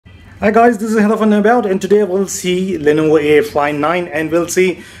Hi guys, this is About, and today we'll see Lenovo A859 and we'll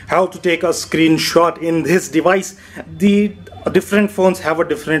see how to take a screenshot in this device. The different phones have a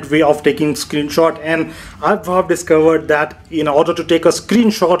different way of taking screenshot, and I've discovered that in order to take a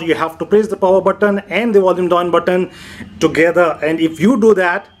screenshot you have to press the power button and the volume down button together, and if you do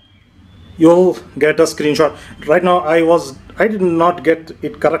that you'll get a screenshot. Right now I did not get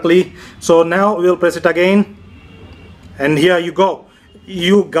it correctly, so now we'll press it again and here you go.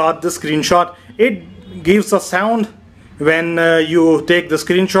 You got the screenshot. It gives a sound when you take the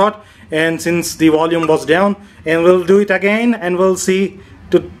screenshot, and since the volume was down, and we'll do it again and we'll see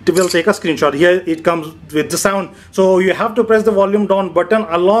we'll take a screenshot. Here it comes with the sound, so you have to press the volume down button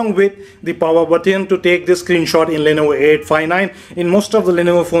along with the power button to take the screenshot in Lenovo A859. In most of the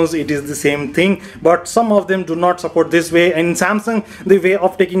Lenovo phones it is the same thing, but some of them do not support this way, and in Samsung the way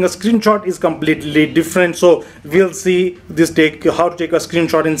of taking a screenshot is completely different. So we'll see how to take a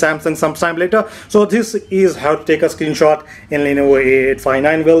screenshot in Samsung sometime later. So this is how to take a screenshot in Lenovo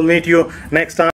A859. We'll meet you next time.